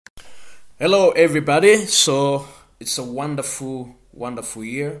Hello, everybody. So it's a wonderful, wonderful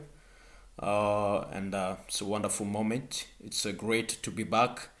year, and it's a wonderful moment. It's great to be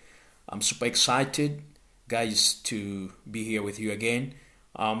back. I'm super excited, guys, to be here with you again.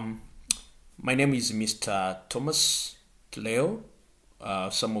 Um, my name is Mr. Thomas Leo.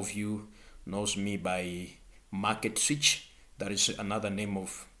 Some of you knows me by Market Switch. That is another name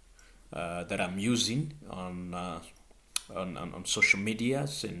of that I'm using on social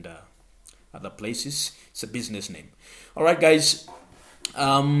medias and other places. It's a business name. All right, guys.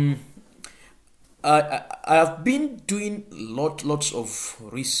 Um, I have been doing lots of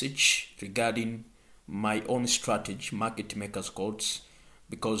research regarding my own strategy, market makers codes,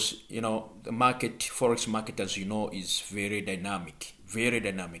 because the market, forex market, as you know, is very dynamic, very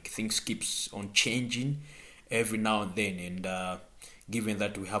dynamic. Things keeps on changing every now and then, and given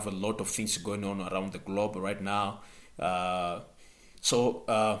that we have a lot of things going on around the globe right now,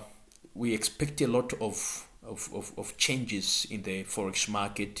 so we expect a lot of changes in the forex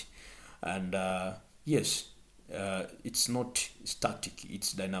market, and yes, it's not static,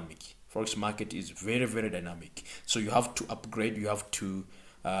 it's dynamic. Forex market is very dynamic, so you have to upgrade, you have to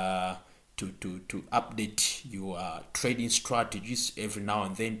update your trading strategies every now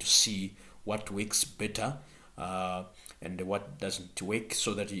and then to see what works better and what doesn't work,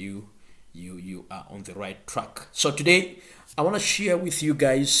 so that you are on the right track. So today I want to share with you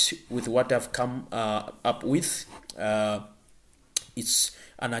guys with what I've come up with. It's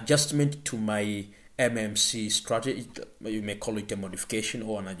an adjustment to my MMC strategy. You may call it a modification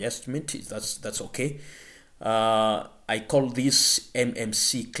or an adjustment. That's okay. I call this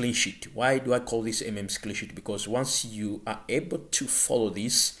MMC clean sheet. Why do I call this MMC clean sheet? Because once you are able to follow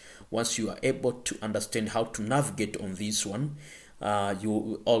this, once you are able to understand how to navigate on this one, you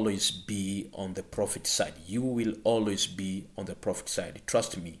will always be on the profit side. You will always be on the profit side.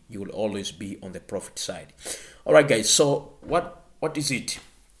 Trust me, you will always be on the profit side. All right, guys. So what is it?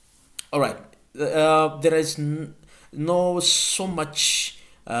 All right. There is no so much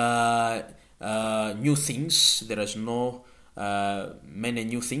new things. There is no many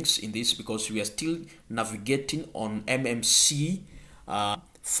new things in this, because we are still navigating on MMC,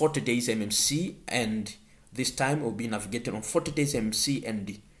 40 days MMC, and this time we'll be navigating on 40 days MMC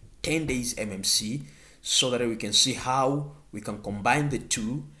and 10 days MMC, so that we can see how we can combine the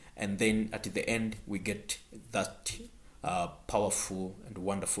two, and then at the end we get that powerful and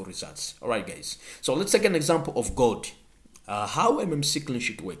wonderful results. All right, guys. So let's take an example of gold. How MMC clean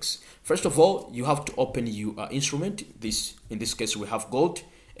sheet works. First of all, you have to open your instrument. In this case, we have gold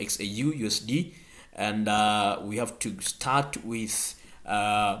XAU USD, and we have to start with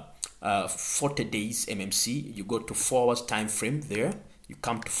 40 days MMC. You go to 4 hours time frame there. You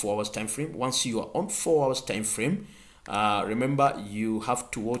come to 4 hours time frame. Once you are on 4 hours time frame, remember you have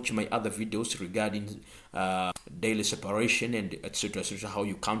to watch my other videos regarding daily separation and etc, how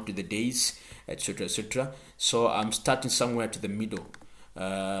you count the days, etc. So I'm starting somewhere to the middle,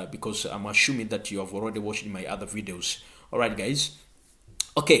 because I'm assuming that you have already watched my other videos. All right, guys.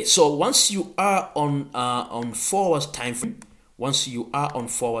 Okay, so once you are on 4 hours time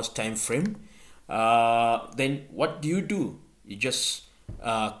frame, then what do? You just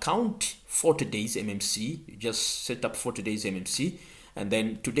count 40 days MMC. You just set up 40 days MMC, and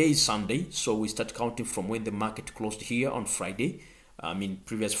then today is Sunday, so we start counting from when the market closed here on Friday. I mean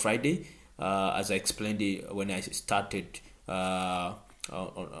previous Friday, as I explained it when I started other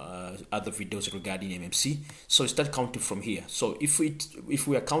videos regarding MMC. So we start counting from here. So if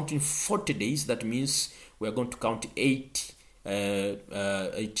we are counting 40 days, that means we are going to count 8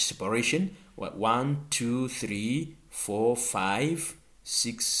 separation. 1 2 3 4 5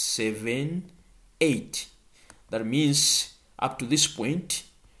 6 7 8. That means up to this point,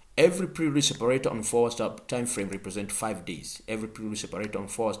 every pre-release separator on 4 hours time frame represents 5 days. Every pre-release separator on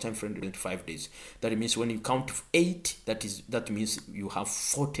 4 hours time frame represents 5 days. That means when you count 8, that means you have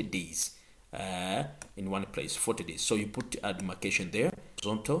 40 days in one place. 40 days. So you put a demarcation there,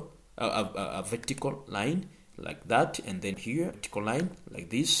 horizontal, a vertical line like that, and then here vertical line like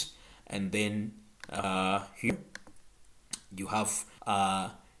this, and then here you have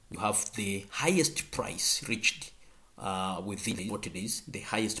the highest price reached within 40 days, the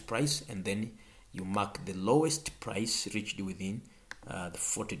highest price, and then you mark the lowest price reached within the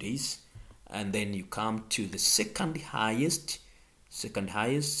 40 days, and then you come to the second highest,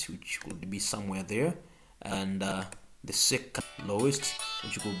 which would be somewhere there, and the second lowest,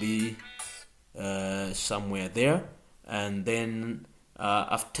 which will be somewhere there, and then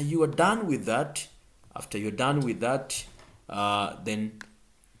after you are done with that, then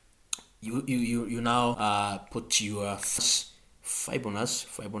you now put your Fibonacci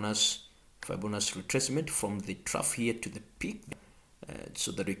Fibonacci retracement from the trough here to the peak,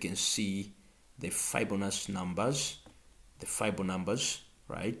 so that you can see the Fibonacci numbers,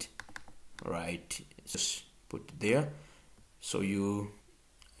 right? Just put it there, so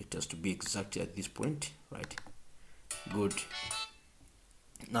it has to be exactly at this point, right? Good.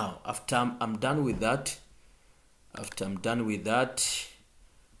 Now after I'm done with that,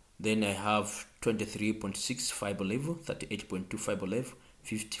 then I have 23.6 fiber level, 38.2 fiber level,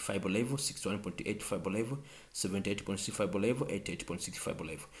 50 fiber level, 61.8 fiber level, 78.6 fiber level, 88.6 fiber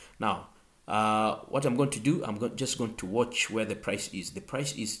level. Now what I'm going to do, just going to watch where the price is. The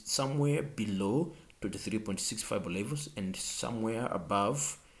price is somewhere below 23.6 fiber levels and somewhere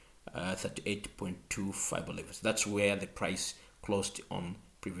above 38.2 fiber levels. That's where the price closed on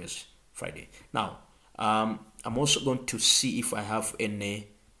previous Friday. Now I'm also going to see if I have any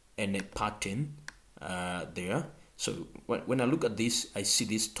pattern there. So when I look at this, I see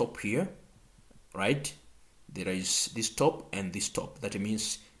this top here, right? There is this top and this top. That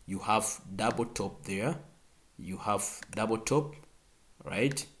means you have double top there, you have double top,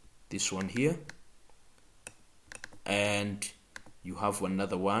 right? This one here, and you have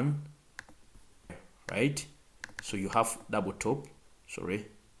another one, right? So you have double top, sorry,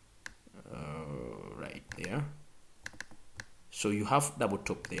 right there. So you have double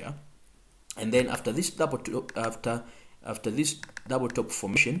top there, and then after this double top, after this double top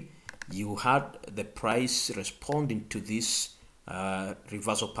formation, you had the price responding to this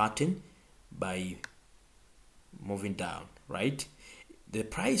reversal pattern by moving down, right? The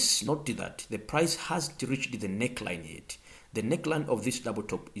price not did that. The price hasn't reached the neckline yet. The neckline of this double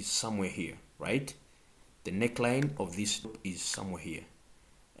top is somewhere here, right? The neckline of this top is somewhere here,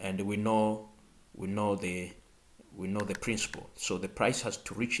 and we know the principle. So the price has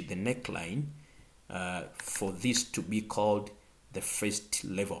to reach the neckline for this to be called the first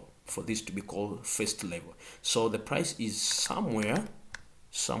level. So the price is somewhere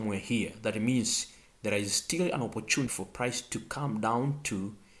here. That means there is still an opportunity for price to come down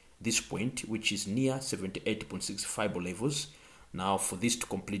to this point, which is near 78.6 fiber levels. Now for this to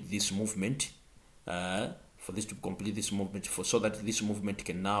complete this movement, so that this movement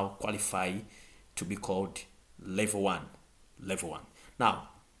can now qualify to be called level one. Now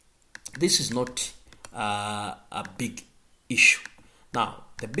this is not a big issue. Now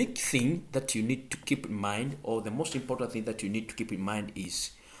the big thing that you need to keep in mind, or the most important thing that you need to keep in mind,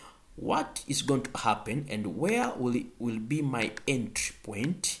 is what is going to happen and where will be my entry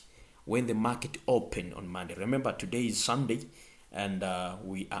point when the market open on Monday. Remember, today is Sunday, and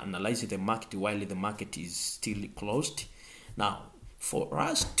we are analyzing the market while the market is still closed. Now for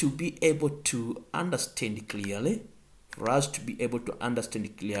us to be able to understand clearly, what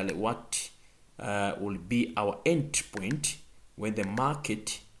will be our entry point when the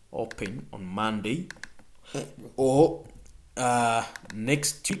market open on Monday or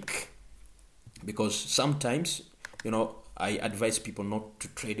next week, because sometimes, I advise people not to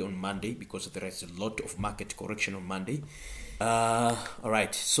trade on Monday because there is a lot of market correction on Monday. All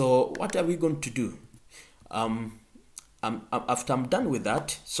right, so what are we going to do? After I'm done with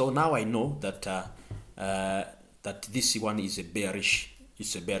that, so now I know that that this one is a bearish.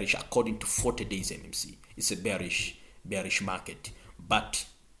 It's a bearish according to 40 days MMC. It's a bearish market. But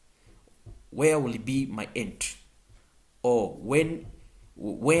where will be my entry? Or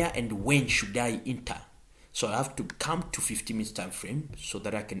where and when should I enter? So I have to come to 15 minutes time frame so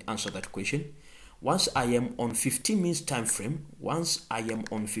that I can answer that question. Once I am on 15 minutes time frame,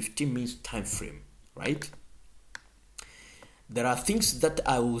 right? There are things that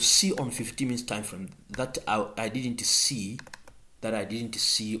I will see on 15 minutes time frame that I didn't see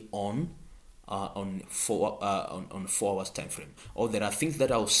on 4 hours time frame, or there are things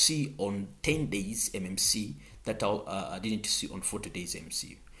that I'll see on 10 days MMC that I didn't see on 40 days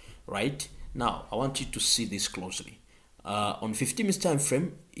MMC, right? Now I want you to see this closely. On 15 minutes time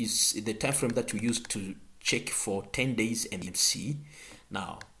frame is the time frame that we use to check for 10 days MMC.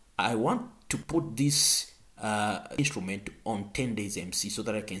 Now I want to put this instrument on 10 days MC so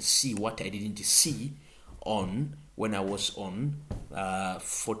that I can see what I didn't see on when I was on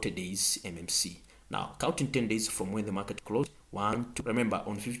 40 days MMC. Now counting 10 days from when the market closed. 1, 2. Remember,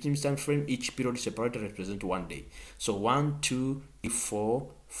 on 15 time frame, each period separator represents 1 day. So 1, 2, 3,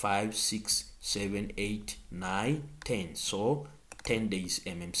 4, 5, 6, 7, 8, 9, 10. So 10 days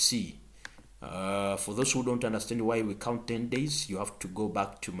MMC. For those who don't understand why we count 10 days, you have to go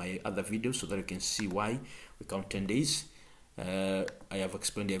back to my other videos so that you can see why we count 10 days. I have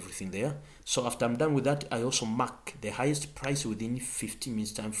explained everything there. So after I'm done with that, I also mark the highest price within 15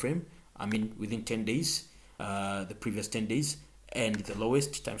 minutes time frame. Within 10 days, the previous 10 days, and the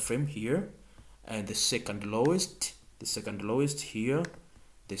lowest time frame here and the second lowest here,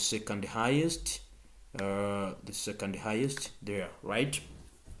 the second highest there, right?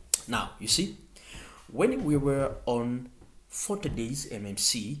 Now you see, when we were on 40 days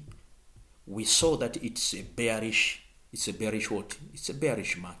MMC, we saw that it's a bearish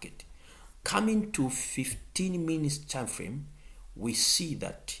market. Coming to 15 minutes time frame, we see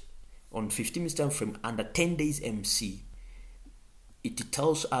that on 15 minutes time frame under 10 days MC, it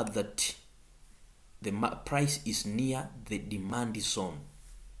tells us that the price is near the demand zone,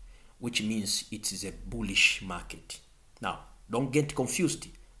 which means it is a bullish market. Now, don't get confused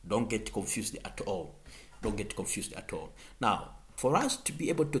at all. Now, for us to be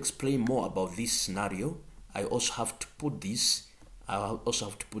able to explain more about this scenario, I also have to put this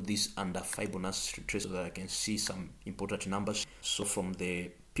under Fibonacci retrace so that I can see some important numbers. So from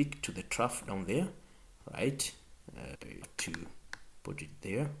the peak to the trough down there, right? To put it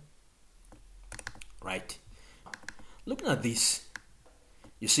there, right? Looking at this,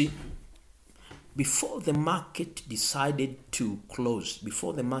 you see, before the market decided to close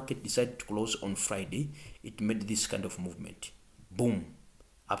on Friday, it made this kind of movement. Boom,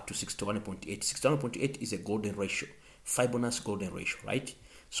 up to 61.8. 61.8 is a golden ratio, Fibonacci golden ratio, right?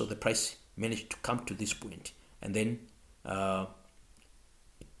 So the price managed to come to this point, and then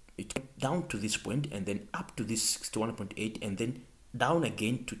it went down to this point, and then up to this 61.8, and then down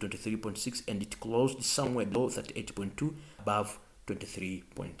again to 23.6, and it closed somewhere below 38.2, above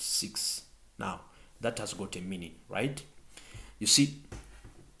 23.6. Now that has got a meaning, right? You see,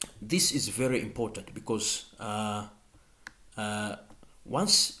 this is very important because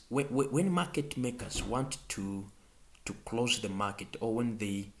when market makers want to close the market, or when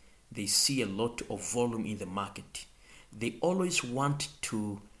they see a lot of volume in the market, they always want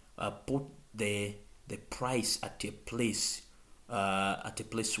to put the price at a place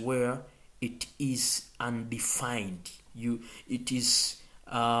where it is undefined.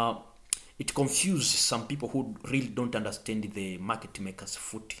 It confuses some people who really don't understand the market makers'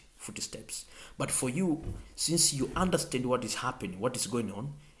 footsteps. But for you, since you understand what is happening, what is going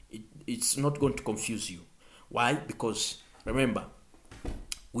on, it's not going to confuse you. Why? Because remember,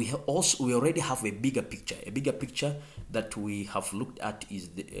 we already have a bigger picture. A bigger picture that we have looked at is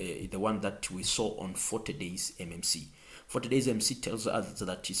the one that we saw on 40 days MMC. 40 days MMC tells us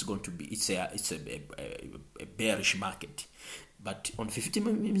that it's a bearish market. But on 15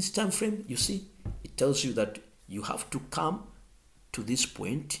 minutes time frame, you see, it tells you that you have to come to this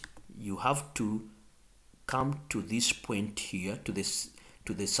point. You have to come to this point here, to the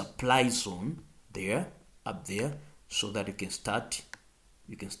supply zone there, up there, so that you can start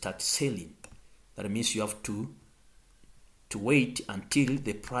selling. That means you have to wait until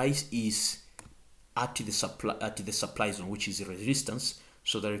the price is at the supply zone, which is resistance,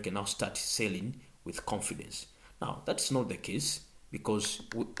 so that you can now start selling with confidence. Now that's not the case, because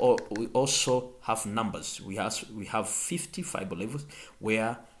we also have numbers. We have 50 fiber levels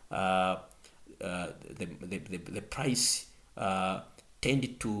where the price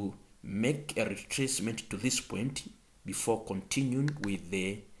tended to make a retracement to this point before continuing with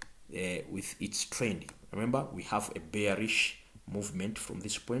its trend. Remember, we have a bearish movement from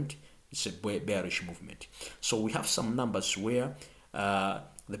this point. It's a bearish movement. So we have some numbers where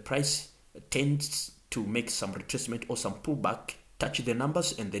the price tends to make some retracement or some pullback, touch the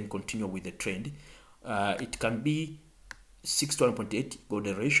numbers, and then continue with the trend. It can be 61.8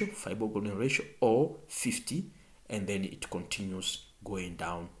 golden ratio, fiber golden ratio, or 50, and then it continues going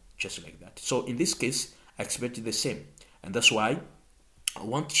down just like that. So in this case, I expect the same, and that's why I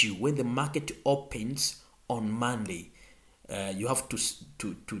want you, when the market opens on Monday, you have to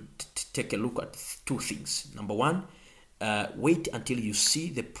take a look at two things. Number one, wait until you see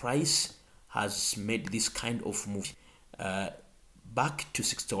the price has made this kind of move back to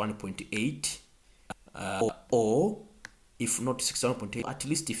 61.8, or if not 61.8, at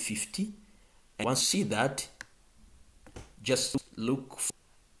least 50. And once you see that, just look for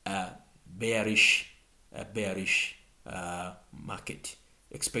a bearish market.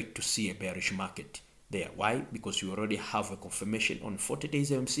 Expect to see a bearish market there. Why? Because you already have a confirmation on 40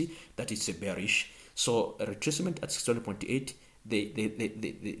 days MMC that it's a bearish. So a retracement at 61.8,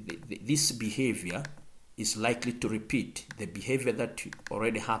 this behavior is likely to repeat the behavior that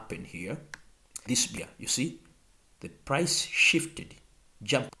already happened here. This behavior, you see, the price shifted,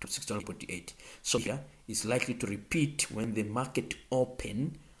 jumped to 61.8. So here is likely to repeat when the market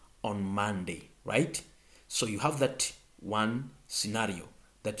open on Monday, right? So you have that one scenario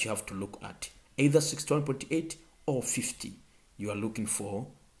that you have to look at, either 61.8 or 50. You are looking for,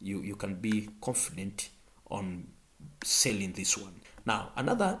 you can be confident on selling this one. Now,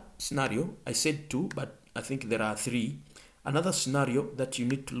 another scenario, I said two, but I think there are three. Another scenario that you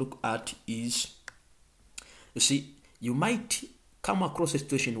need to look at is, you see, you might come across a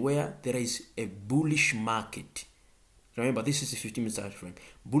situation where there is a bullish market. Remember, this is a 15-minute time frame.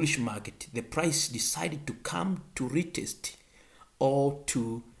 Bullish market. The price decided to come to retest or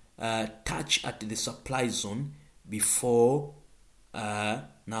to touch at the supply zone before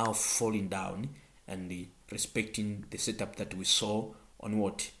now falling down and respecting the setup that we saw on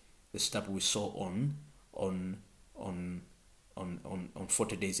what? The setup we saw on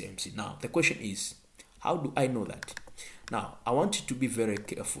 40 days MC. Now, the question is, how do I know that? Now, I want you to be very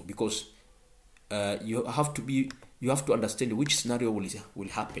careful because you have to understand which scenario will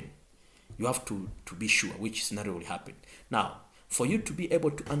happen. You have to be sure which scenario will happen. Now, for you to be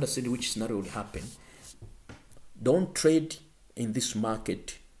able to understand which scenario will happen, don't trade in this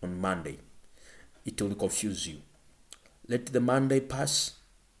market on Monday. It will confuse you. Let the Monday pass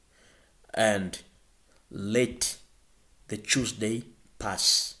and let the Tuesday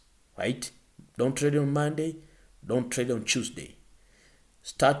pass, right? Don't trade on Monday. Don't trade on Tuesday.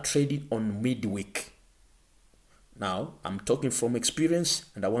 Start trading on midweek. Now, I'm talking from experience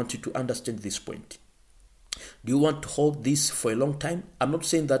and I want you to understand this point. Do you want to hold this for a long time? I'm not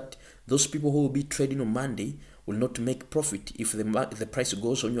saying that those people who will be trading on Monday will not make profit if the price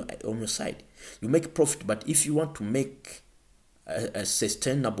goes on your side. You make profit, but if you want to make a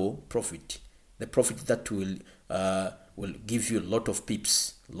sustainable profit, the profit that will give you a lot of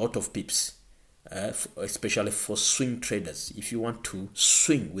pips, especially for swing traders. If you want to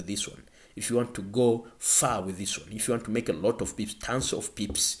swing with this one, if you want to go far with this one, if you want to make a lot of pips, tons of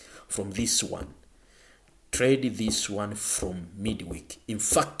pips from this one, trade this one from midweek. In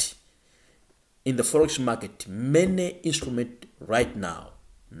fact, in the forex market, many instruments right now,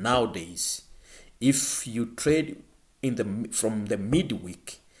 nowadays, if you trade from the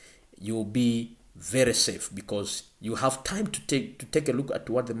midweek, you'll be very safe because you have time to take a look at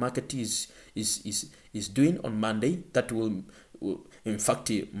what the market is doing on Monday. That will, in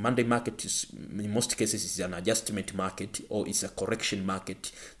fact, Monday market is in most cases is an adjustment market or it's a correction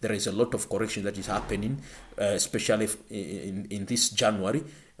market. There is a lot of correction that is happening, especially in this January.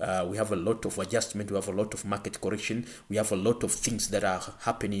 We have a lot of adjustment. We have a lot of market correction. We have a lot of things that are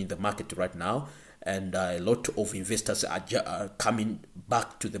happening in the market right now. And a lot of investors are coming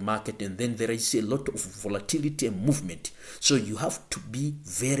back to the market, and then there is a lot of volatility and movement. So you have to be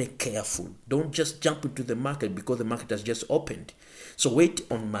very careful. Don't just jump into the market because the market has just opened. So wait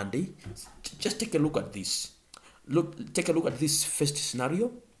on Monday. Just take a look at this. Take a look at this first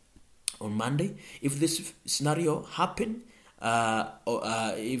scenario on Monday. If this scenario happen,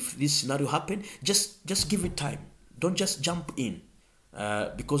 just give it time. Don't just jump in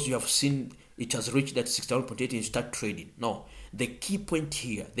because you have seen it has reached that 61.8 and you start trading. No, the key point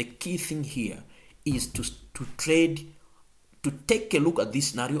here, the key thing here is to trade, to take a look at this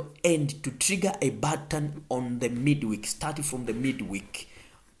scenario and to trigger a button on the midweek, starting from the midweek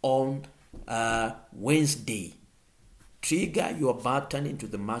on Wednesday. Trigger your button into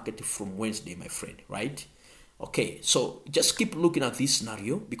the market from Wednesday, my friend, right? Okay, so just keep looking at this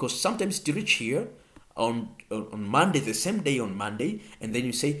scenario because sometimes to reach here on Monday, the same day on Monday, and then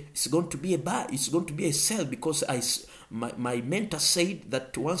you say it's going to be a buy, it's going to be a sell because my mentor said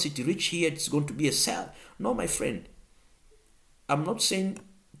that once it reach here, it's going to be a sell. No, my friend, I'm not saying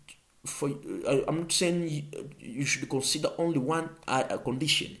you should consider only one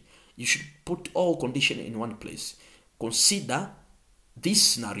condition. You should put all condition in one place. Consider these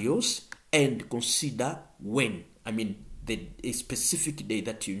scenarios and consider when. I mean, a specific day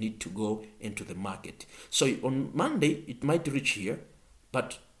that you need to go into the market. So on Monday, it might reach here,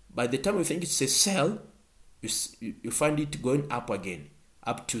 but by the time you think it's a sell, you find it going up again,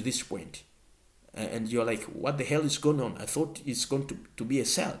 up to this point. And you're like, what the hell is going on? I thought it's going to be a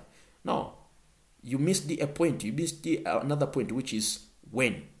sell. No, you missed a point. You missed another point, which is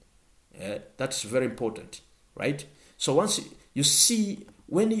when. That's very important, right? So once you see,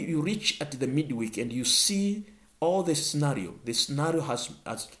 when you reach at the midweek and you see all the scenario has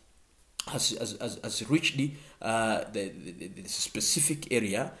reached the specific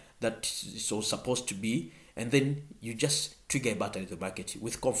area that it's all supposed to be, and then you just trigger a button in the market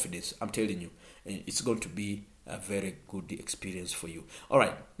with confidence. I'm telling you, it's going to be a very good experience for you. All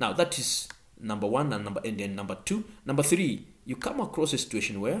right, now that is number one, and then number two. Number three, you come across a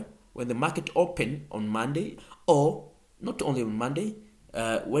situation where when the market open on Monday, or not only on Monday,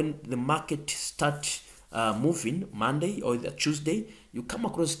 when the market starts moving Monday or the Tuesday, you come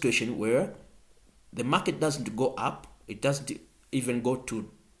across a situation where the market doesn't go up, it doesn't even go to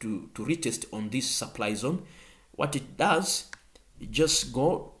retest on this supply zone. What it does, you just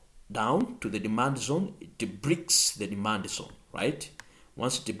go down to the demand zone. It breaks the demand zone, right?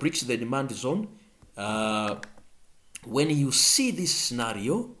 Once it breaks the demand zone, when you see this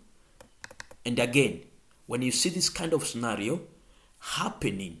scenario, and again, when you see this kind of scenario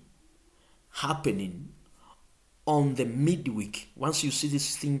happening on the midweek, once you see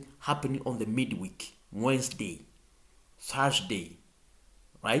this thing happening on the midweek, Wednesday, Thursday,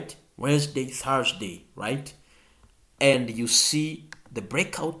 right? Wednesday, Thursday, right? And you see the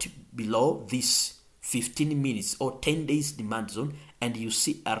breakout below this 15 minutes or 10 days demand zone, and you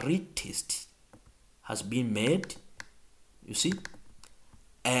see a retest has been made, you see,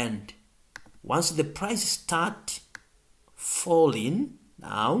 and once the price start falling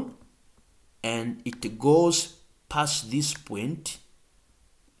down and it goes past this point,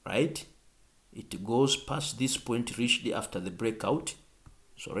 right? It goes past this point reached after the breakout,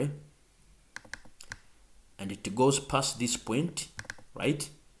 sorry, and it goes past this point, right?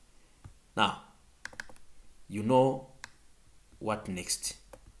 Now, you know what next.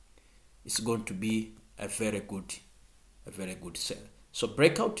 It's going to be a very good sell. So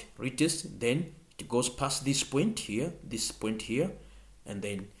breakout, retest, then it goes past this point here, and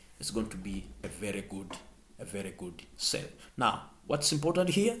then it's going to be a very good sell. Now, what's important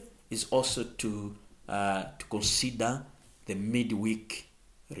here is also to consider the midweek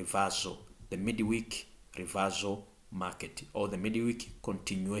reversal, market, or the midweek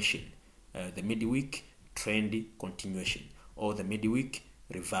continuation, the midweek trend continuation, or the midweek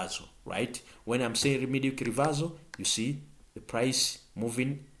reversal, right? When I'm saying midweek reversal, you see the price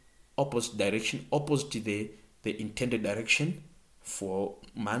moving opposite direction, opposite to the intended direction for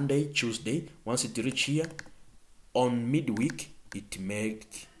Monday, Tuesday. Once it reach here on midweek, it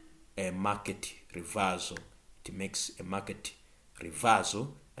makes a market reversal. It makes a market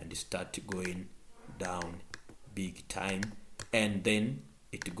reversal and start going down big time, and then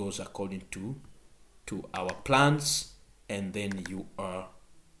it goes according to our plans, and then you are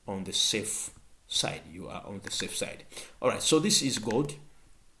on the safe side. All right, so this is gold.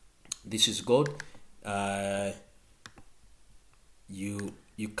 You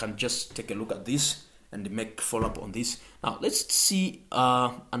can just take a look at this and make follow up on this. Now let's see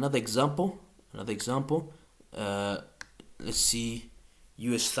another example. Let's see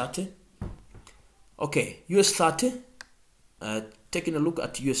US 30. Okay, US 30. Taking a look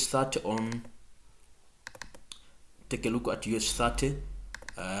at US 30 on. Take a look at US 30.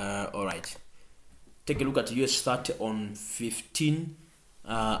 All right. Take a look at US 30 on 15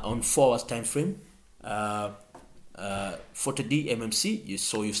 on 4 hours time frame. 40D MMC.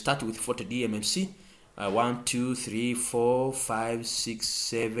 So you start with 40D MMC. 1, 2, 3, 4, 5, 6,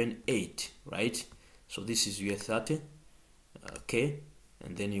 7, 8. Right. So this is US 30. Okay,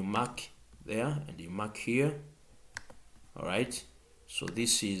 and then you mark there and you mark here. All right. So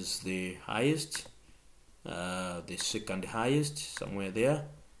this is the highest. The second highest somewhere there,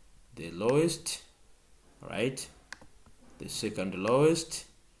 the lowest, right? The second lowest,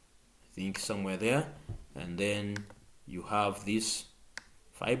 I think somewhere there, and then you have this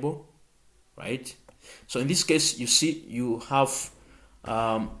fiber, right? So in this case, you see you have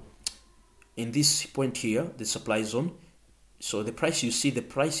in this point here the supply zone. So the price, you see the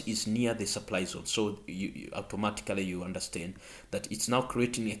price is near the supply zone, so you automatically you understand that it's now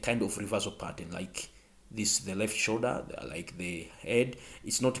creating a kind of reversal pattern, like this, the left shoulder, like the head.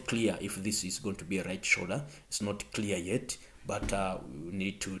 It's not clear if this is going to be a right shoulder. It's not clear yet, but we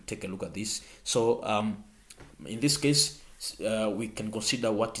need to take a look at this. So in this case, we can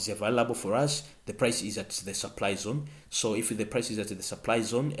consider what is available for us. The price is at the supply zone. So if the price is at the supply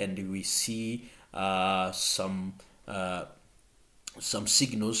zone and we see some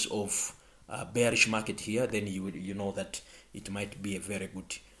signals of bearish market here, then you know that it might be a very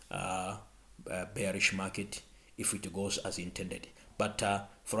good bearish market if it goes as intended. But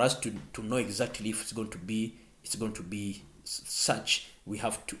for us to know exactly if it's going to be such, we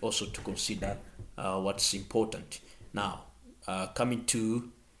have to also to consider what's important. Now coming to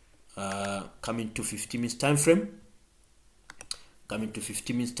 15 minutes time frame.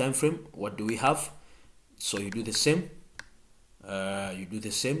 What do we have? So you do the same. You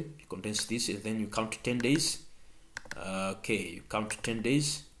condense this and then you count 10 days. Okay, you count 10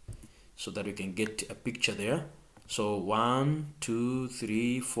 days so that you can get a picture there. So 1, 2,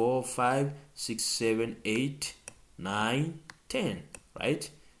 3, 4, 5, 6, 7, 8, 9, 10,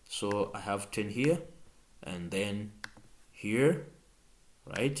 right? So I have 10 here and then here,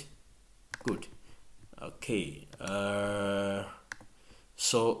 right? Good. Okay,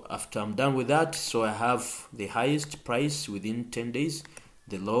 so after I'm done with that, so I have the highest price within 10 days,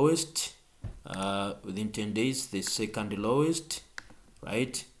 the lowest within 10 days, the second lowest,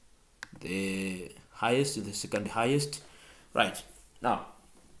 right? The highest, the second highest, right? Now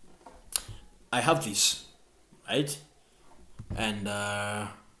I have this, right? And I'm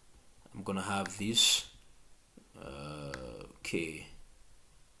gonna have this. Okay,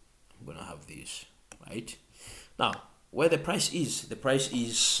 I'm gonna have this, right? Now, where the price is, the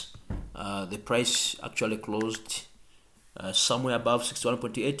price actually closed somewhere above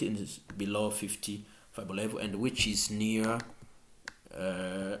 61.8 and is below 55 level, and which is near.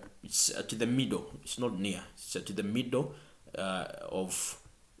 It's at the middle. It's not near. It's at the middle of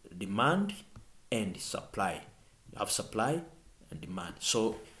demand and supply. You have supply and demand.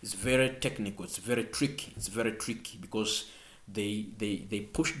 So it's very technical. It's very tricky. It's very tricky because they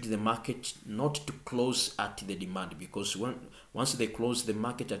pushed the market not to close at the demand, because once they close the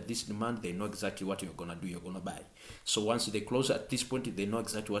market at this demand, they know exactly what you're gonna do. You're gonna buy. So once they close at this point, they know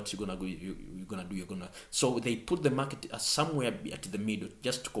exactly what you're gonna do. You're gonna do. So they put the market somewhere at the middle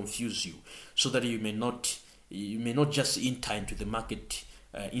just to confuse you, so that you may not just enter into the market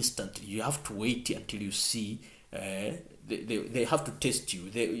instantly. You have to wait until you see. They have to test you.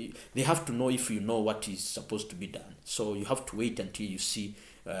 They have to know if you know what is supposed to be done. So you have to wait until you see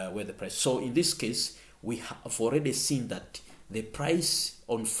where the price. So in this case, we have already seen that the price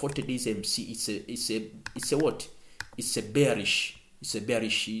on 40 days MC it's a what? It's a bearish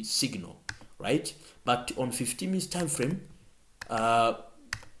signal, right? But on 15 minutes time frame,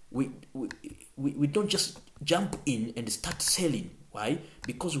 we don't just jump in and start selling. Why?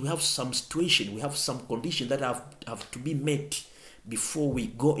 Because we have some situation, we have some condition that have to be met before we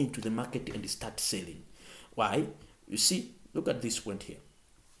go into the market and start selling. Why? You see, look at this point here.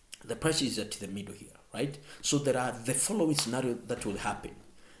 The price is at the middle here, right? So there are the following scenario that will happen.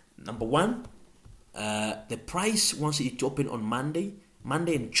 Number one, the price, once it open on Monday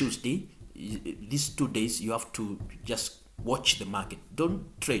and Tuesday, these 2 days, you have to just watch the market.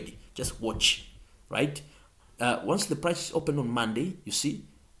 Don't trade, just watch, right? Once the price is open on Monday, you see,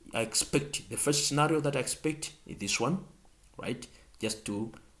 I expect, the first scenario that I expect is this one, right? Just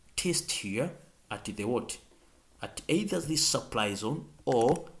to test here at the what? At either this supply zone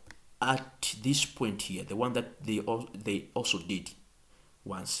or at this point here, the one that they also did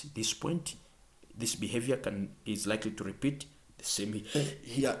once. This point, this behavior is likely to repeat the same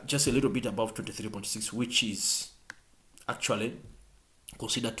here, just a little bit above 23.6, which is actually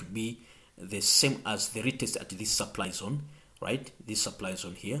considered to be the same as the retest at this supply zone, right? This supply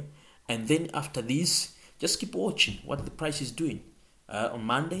zone here. And then after this, just keep watching what the price is doing on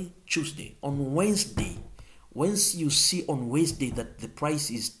Monday, Tuesday, on Wednesday. Once you see on Wednesday that the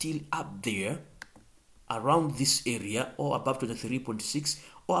price is still up there around this area, or above 23.6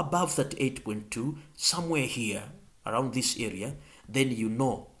 or above 38.2, somewhere here around this area, then you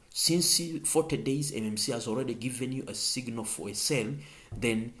know, since 40 days MMC has already given you a signal for a sell,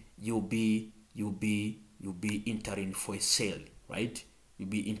 then you'll be entering for a sale, right? You'll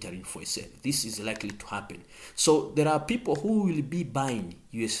be entering for a sale. This is likely to happen. So there are people who will be buying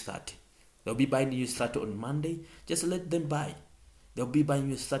US 30. They'll be buying US 30 on Monday. Just let them buy. They'll be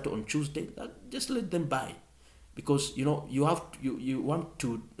buying US 30 on Tuesday. Just let them buy, because you know you want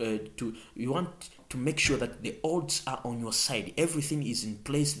to make sure that the odds are on your side. Everything is in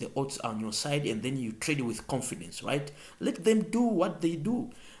place. The odds are on your side, and then you trade with confidence, right? Let them do what they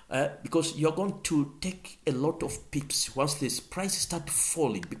do. Because you're going to take a lot of pips once this price start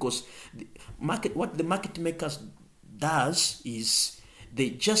falling, because what the market makers does is they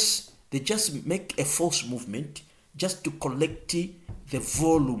just make a false movement just to collect the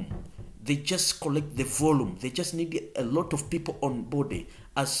volume. They just collect the volume. They just need a lot of people on board,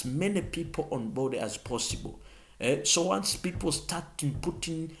 as many people on board as possible. So once people start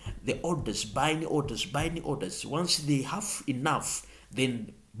putting the orders, buying orders, once they have enough,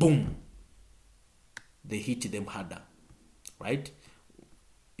 then boom, they hit them harder, right?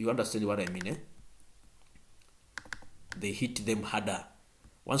 You understand what I mean, eh? They hit them harder.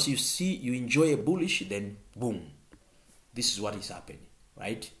 Once you see you enjoy a bullish, then boom, this is what is happening,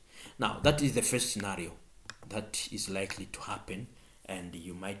 right? Now that is the first scenario that is likely to happen, and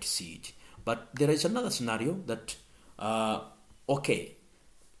you might see it. But there is another scenario that okay,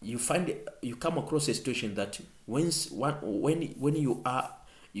 you come across a situation that when you are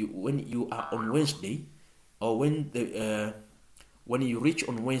on Wednesday, or when you reach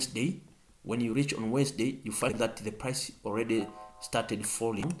on Wednesday, you find that the price already started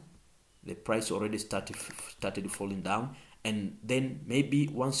falling. The price already started falling down, and then maybe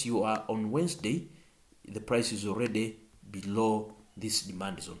once you are on Wednesday, the price is already below this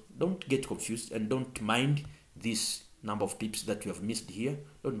demand zone. Don't get confused, and don't mind this number of pips that you have missed here.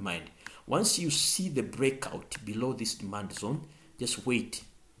 Don't mind. Once you see the breakout below this demand zone, just wait.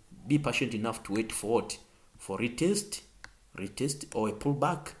 Be patient enough to wait for what? For retest or a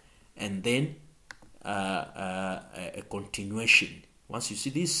pullback, and then a continuation. Once you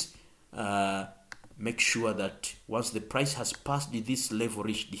see this, make sure that once the price has passed this level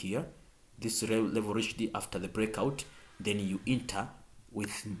reached here, this level reached after the breakout, then you enter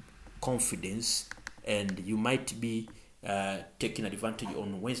with confidence, and you might be taking advantage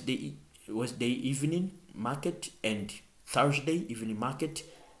on Wednesday evening market and Thursday evening market,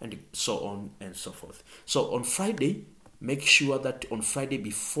 and so on and so forth. So on Friday, make sure that on Friday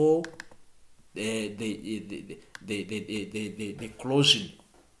before the closing,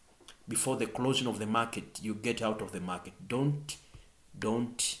 before the closing of the market, you get out of the market. Don't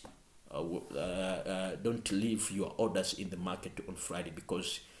leave your orders in the market on Friday,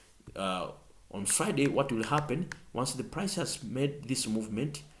 because on Friday what will happen once the price has made this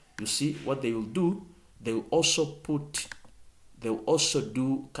movement? You see what they will do. They will also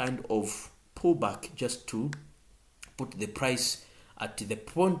do kind of pullback, just to put the price at the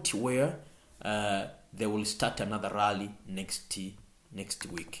point where they will start another rally next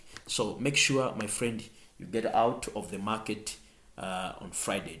week. So make sure, my friend, you get out of the market on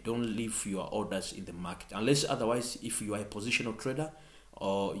Friday. Don't leave your orders in the market, unless otherwise, if you are a positional trader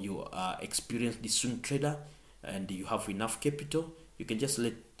or you are experienced swing trader and you have enough capital, you can just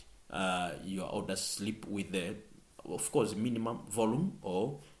let your orders slip with the, of course, minimum volume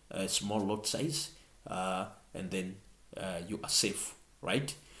or a small lot size, and then you are safe,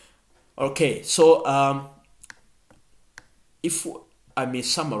 right? Okay, so if I may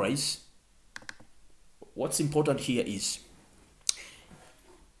summarize, what's important here is,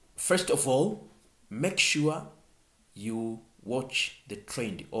 first of all, make sure you watch the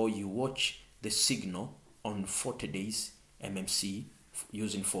trend, or you watch the signal on 40 days MMC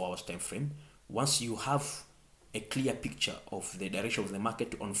using 4 hours time frame. Once you have a clear picture of the direction of the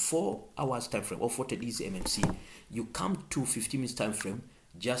market on 4 hours time frame or 40 days MMC, you come to 15 minutes time frame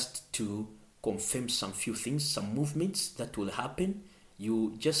just to confirm some few things, some movements that will happen.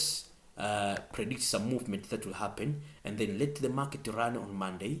 You just predict some movement that will happen, and then let the market run on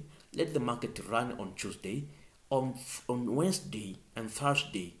Monday, let the market run on Tuesday. On Wednesday and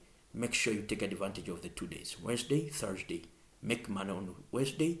Thursday, make sure you take advantage of the 2 days, Wednesday, Thursday. Make money on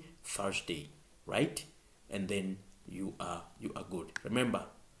Wednesday, Thursday, right? And then you are good. Remember,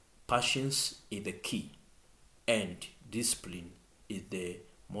 patience is the key, and discipline is the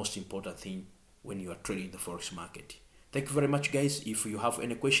most important thing when you are trading the forex market. Thank you very much, guys. If you have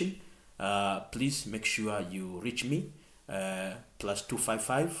any question, please make sure you reach me, plus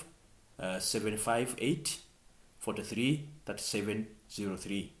 255 758 43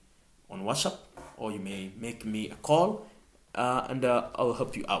 3703 on WhatsApp, or you may make me a call, and I'll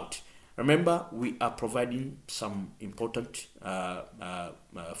help you out. Remember, we are providing some important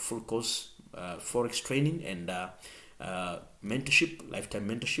full course forex training and mentorship, lifetime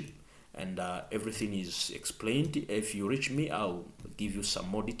mentorship, and everything is explained. If you reach me, I'll give you some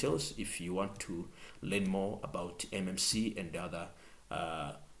more details if you want to learn more about MMC and the other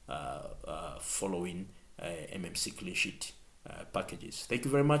following MMC Cleansheet packages. Thank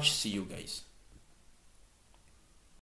you very much. See you guys.